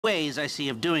ways I see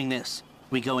of doing this.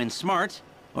 We go in smart,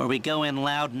 or we go in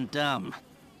loud and dumb.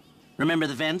 Remember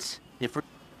the vents?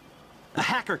 A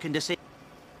hacker can disable...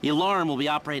 The alarm will be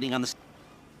operating on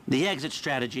the exit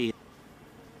strategy.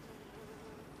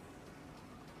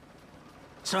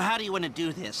 So how do you want to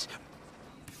do this?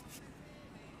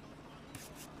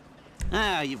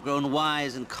 You've grown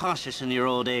wise and cautious in your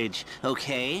old age.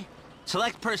 Okay.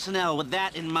 Select personnel with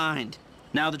that in mind.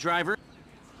 Now the driver.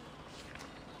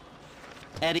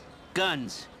 Eddie.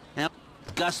 Guns. Now,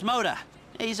 Gus Moda.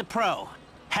 He's a pro.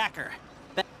 Hacker.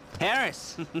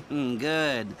 Harris.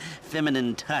 Good.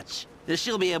 Feminine touch.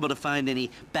 She'll be able to find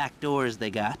any back doors they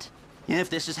got.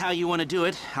 If this is how you want to do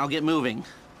it, I'll get moving.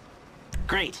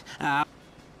 Great.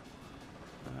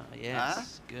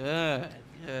 Yes. Good.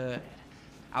 Good.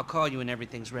 I'll call you when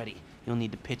everything's ready. You'll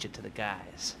need to pitch it to the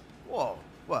guys. Whoa.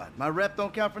 What? My rep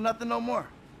don't count for nothing no more?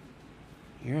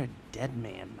 You're a dead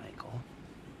man, Michael.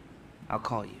 I'll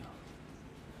call you.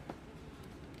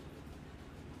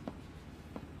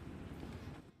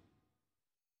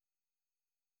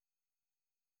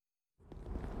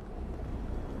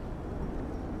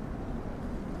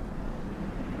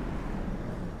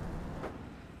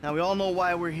 Now, we all know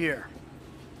why we're here.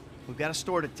 We've got a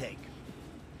store to take.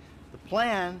 The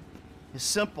plan is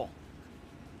simple,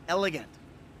 elegant.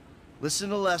 Listen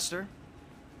to Lester,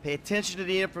 pay attention to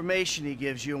the information he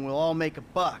gives you, and we'll all make a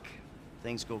buck. If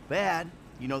things go bad,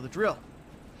 you know the drill.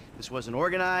 This wasn't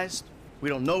organized, we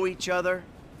don't know each other.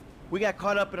 We got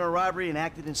caught up in a robbery and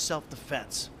acted in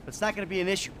self-defense. But it's not gonna be an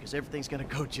issue, because everything's gonna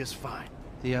go just fine.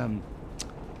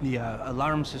 The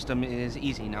alarm system is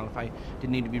easy. Now, if I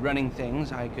didn't need to be running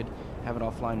things, I could have it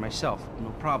offline myself. No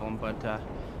problem, but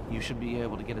you should be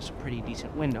able to get us a pretty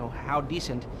decent window. How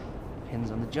decent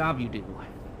depends on the job you do.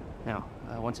 Now,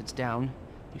 once it's down,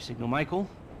 you signal Michael,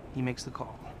 he makes the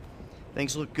call.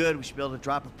 Things look good. We should be able to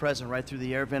drop a present right through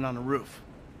the air vent on the roof.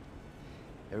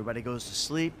 Everybody goes to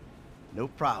sleep, no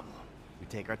problem. We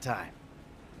take our time.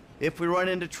 If we run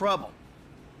into trouble,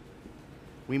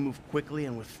 we move quickly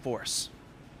and with force.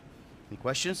 Any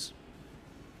questions?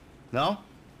 No?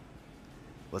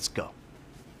 Let's go.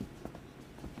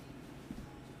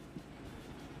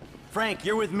 Frank,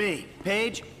 you're with me.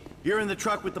 Paige, you're in the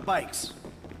truck with the bikes.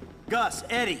 Gus,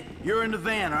 Eddie, you're in the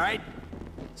van, all right?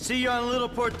 See you on Little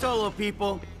Portola,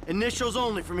 people. Initials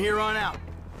only from here on out.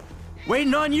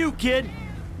 Waiting on you, kid.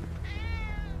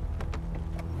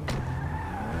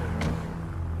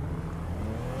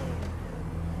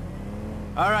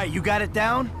 All right, you got it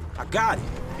down? I got it.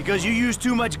 Because you use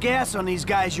too much gas on these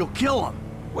guys, you'll kill them.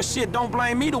 Well, shit, don't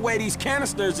blame me the way these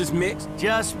canisters is mixed.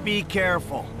 Just be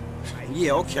careful.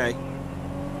 Yeah, okay.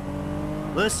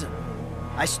 Listen,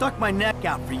 I stuck my neck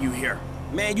out for you here.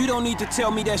 Man, you don't need to tell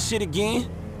me that shit again.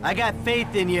 I got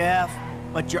faith in you, F,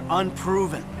 but you're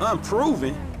unproven.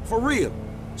 Unproven? For real?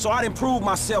 So I didn't prove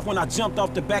myself when I jumped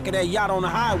off the back of that yacht on the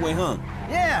highway, huh?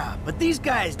 Yeah, but these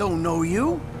guys don't know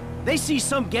you. They see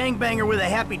some gangbanger with a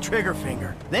happy trigger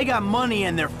finger. They got money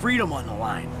and their freedom on the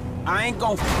line. I ain't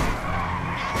gonna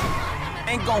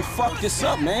fuck this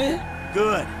up, man.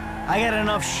 Good. I got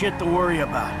enough shit to worry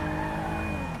about.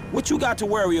 What you got to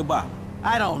worry about?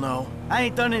 I don't know. I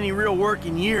ain't done any real work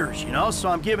in years, you know, so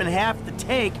I'm giving half the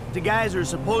take to guys who are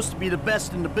supposed to be the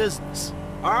best in the business.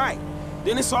 All right,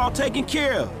 then it's all taken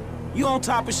care of. You on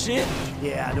top of shit?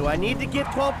 Yeah, do I need to give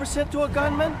 12% to a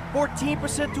gunman?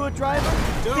 14% to a driver?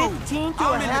 Dude, 15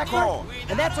 to a hacker?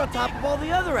 And that's on top of all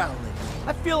the other outlets.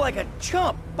 I feel like a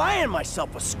chump buying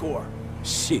myself a score.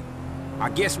 Shit.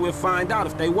 I guess we'll find out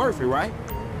if they worth it, right?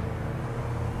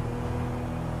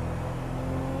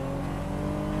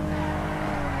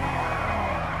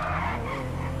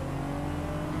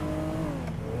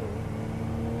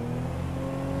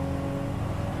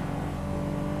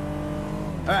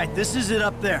 All right, this is it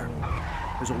up there.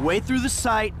 There's a way through the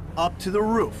site up to the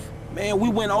roof. Man, we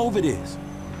went over this.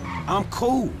 I'm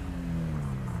cool.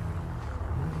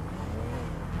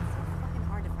 It's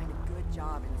hard to find a good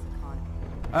job in this economy.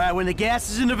 All right, when the gas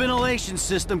is in the ventilation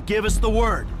system, give us the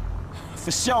word.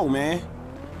 For sure, man.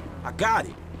 I got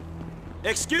it.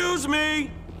 Excuse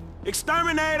me!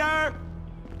 Exterminator!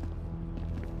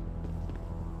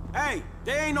 Hey,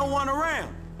 there ain't no one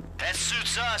around. That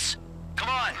suits us. Come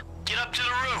on, get up to the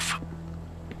roof.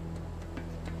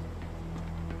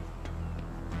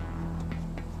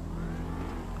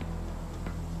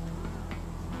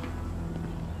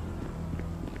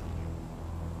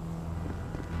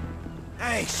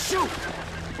 Hey, shoot!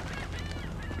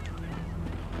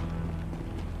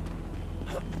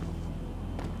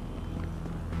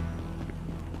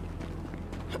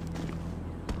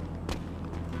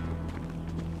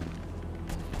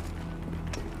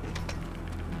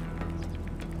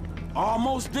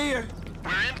 Almost there.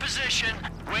 We're in position,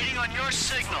 waiting on your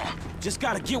signal. Just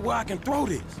gotta get where I can throw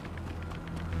this.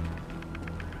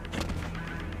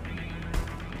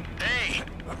 Hey,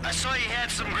 I saw you had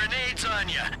some grenades on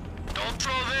you. Don't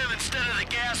throw them instead of the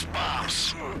gas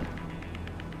bombs.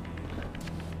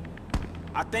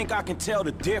 I think I can tell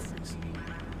the difference.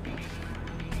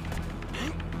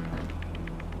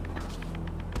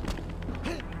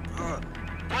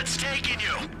 What's taking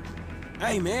you?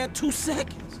 Hey man, 2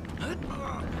 seconds.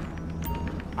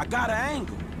 I got an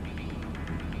angle.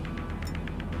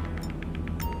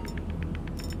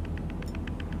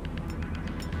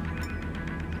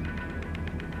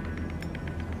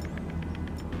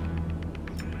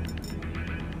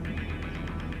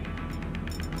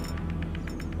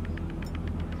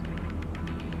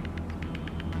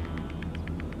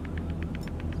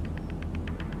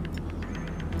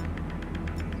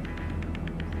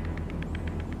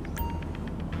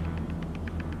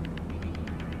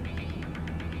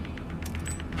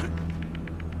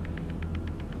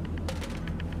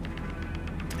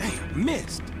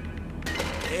 Missed.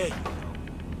 There you go.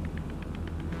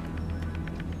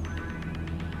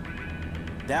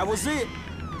 That was it.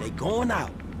 They going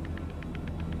out.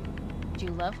 Do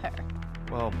you love her?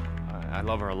 Well, I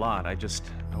love her a lot. I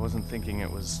wasn't thinking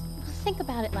it was... Think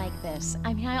about it like this.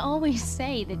 I mean, I always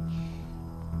say that...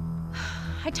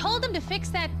 I told them to fix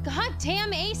that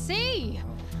goddamn AC!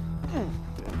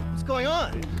 What's going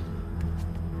on?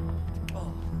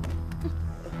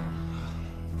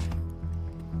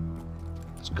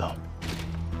 Let's go.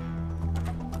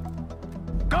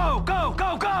 Go, go,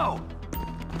 go, go!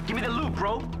 Give me the loot,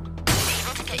 bro. Able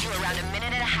to get you around a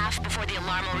minute and a half before the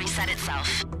alarm will reset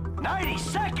itself. 90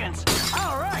 seconds?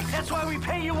 All right, that's why we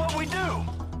pay you what we do.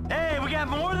 Hey, we got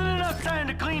more than enough time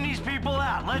to clean these people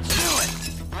out. Let's do it.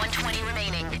 120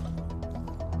 remaining.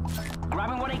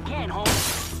 Grabbing what I can,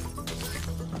 Holmes.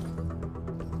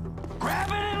 Grab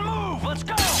it and move. Let's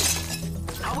go.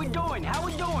 How we doing? How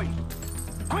we doing?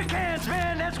 Quick hands,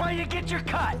 man. That's why you get your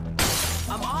cut.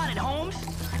 I'm on it, Holmes.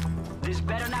 This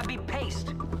better not be paste.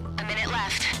 A minute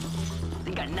left.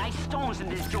 They got nice stones in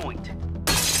this joint.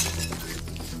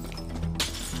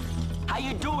 How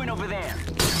you doing over there?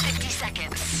 50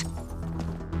 seconds.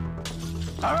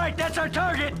 All right, that's our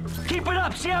target. Keep it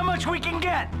up. See how much we can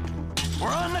get. We're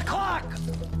on the clock.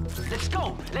 Let's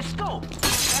go. Let's go.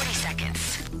 40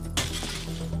 seconds.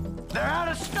 They're out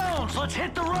of stones. Let's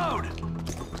hit the road.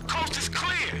 Coast is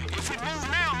clear. If we move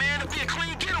now, man, it'll be a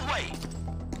clean getaway.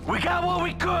 We got what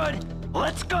we could.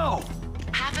 Let's go.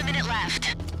 Half a minute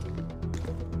left.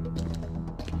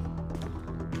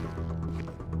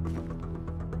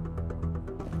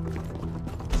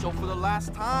 So for the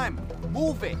last time,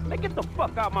 move it. Hey, get the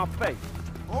fuck out my face.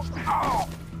 Oh.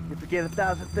 You forget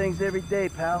 1,000 things every day,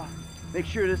 pal. Make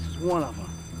sure this is one of them.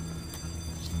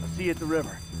 I'll see you at the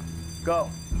river. Go.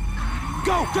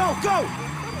 Go, go, go!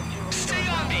 Stay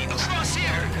on me. Across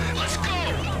here. Let's go.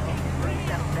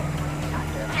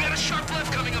 We got a sharp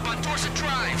left coming up on Dorset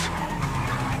Drive.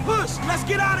 Push! Let's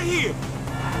get out of here!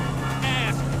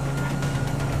 Ass!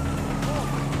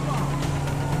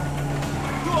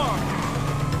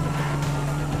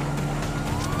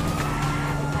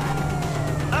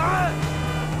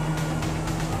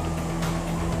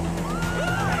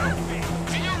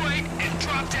 To your right and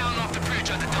drop down off the bridge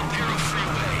on the Del Perro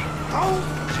Freeway.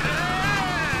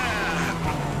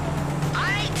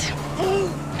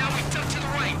 Now we duck to the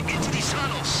right into these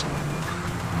tunnels.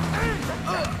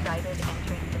 Guided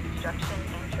entrance instruction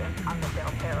entrance on the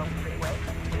Del Perro Freeway.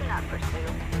 Do not pursue.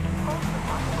 Hold for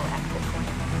possible exit point.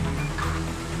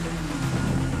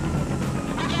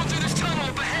 We're going through this tunnel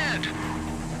up ahead.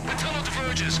 The tunnel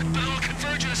diverges, but it'll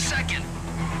converge in a second.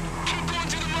 Keep going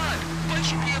through the mud. Bike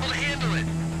should be able to handle it.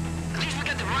 At least we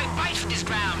got the right bikes for this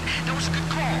ground. That was a good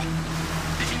call.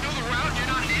 If you know the route and you're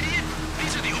not an idiot,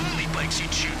 these are the only bikes you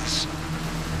choose.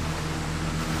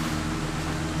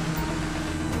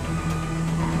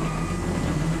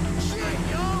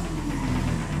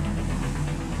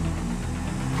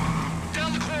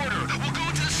 Down the corridor. We'll go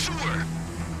into the sewer.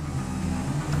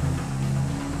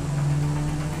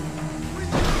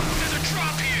 There's a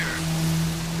drop here.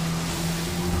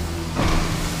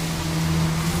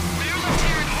 Clear left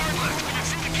here and hard left when you're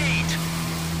through the gate.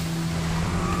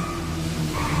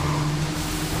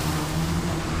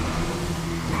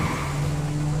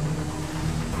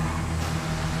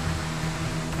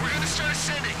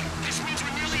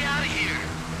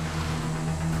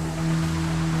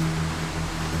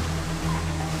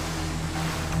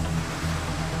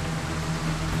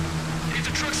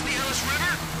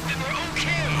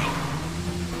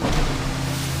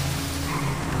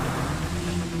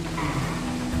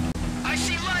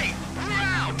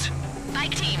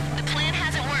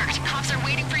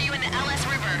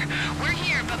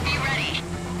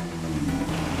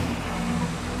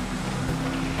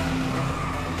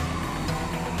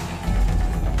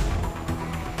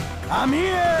 I'm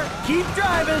here! Keep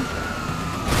driving!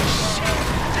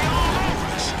 They all over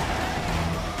us.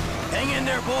 Hang in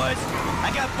there, boys. I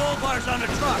got bull bars on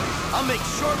the truck. I'll make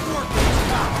short work of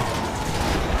this cop.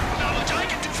 Not much I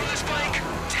can do for this bike.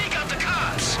 Take out the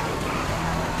cops.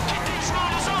 Get these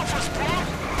rollers off us, bro.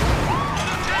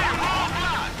 Damn, wrong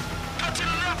block. Cut to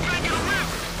the left bank of the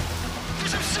river.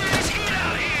 There's some serious heat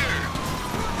out here.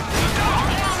 Look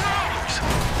out, more rollers.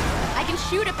 I can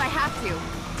shoot if I have to.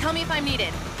 Tell me if I'm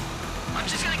needed. I'm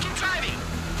just gonna keep driving.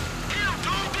 Damn,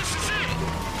 dude, this is it.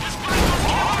 This bike won't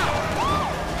give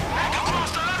up. Back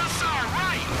across the other side,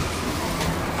 right?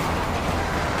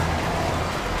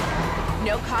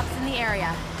 No cops in the area.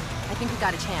 I think we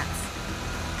got a chance.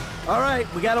 All right,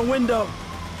 we got a window.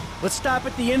 Let's stop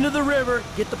at the end of the river,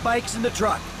 get the bikes in the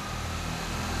truck.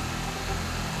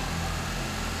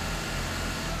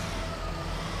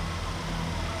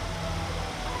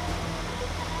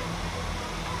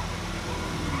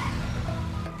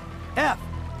 F,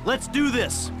 let's do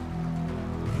this.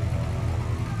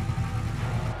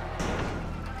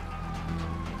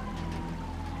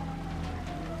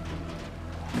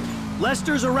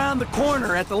 Lester's around the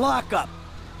corner at the lockup.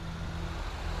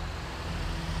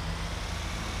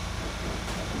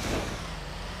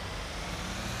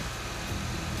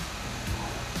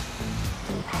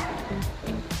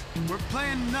 We're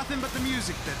playing nothing but the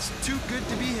music that's too good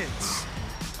to be hits.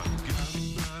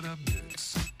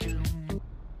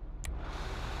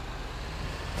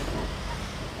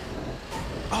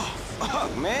 Oh,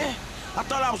 fuck, man. I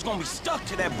thought I was gonna be stuck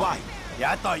to that bike.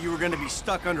 Yeah, I thought you were gonna be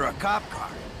stuck under a cop car.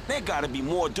 There gotta be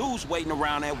more dudes waiting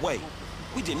around that way.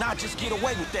 We did not just get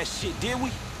away with that shit, did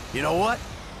we? You know what?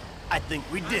 I think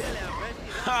we did.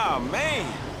 Oh, man.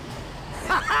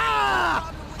 Ha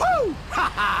ha! Woo!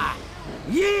 Ha ha!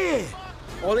 Yeah!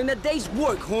 All in a day's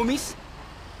work, homies.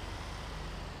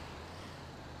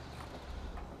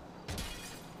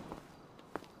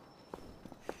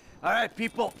 All right,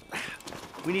 people.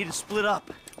 We need to split up.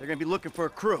 They're gonna be looking for a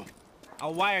crew.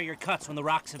 I'll wire your cuts when the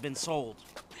rocks have been sold.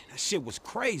 That shit was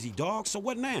crazy, dog. So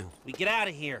what now? We get out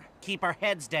of here. Keep our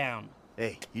heads down.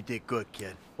 Hey, you did good,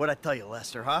 kid. What'd I tell you,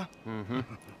 Lester, huh? Mm-hmm. All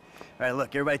right,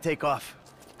 look, everybody take off.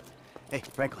 Hey,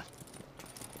 Franklin.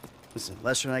 Listen,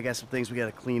 Lester and I got some things we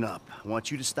gotta clean up. I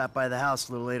want you to stop by the house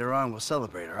a little later on. We'll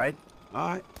celebrate, all right? All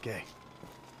right. Okay.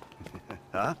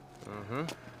 Huh? Mm-hmm.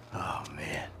 Oh,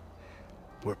 man.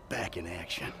 We're back in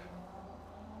action.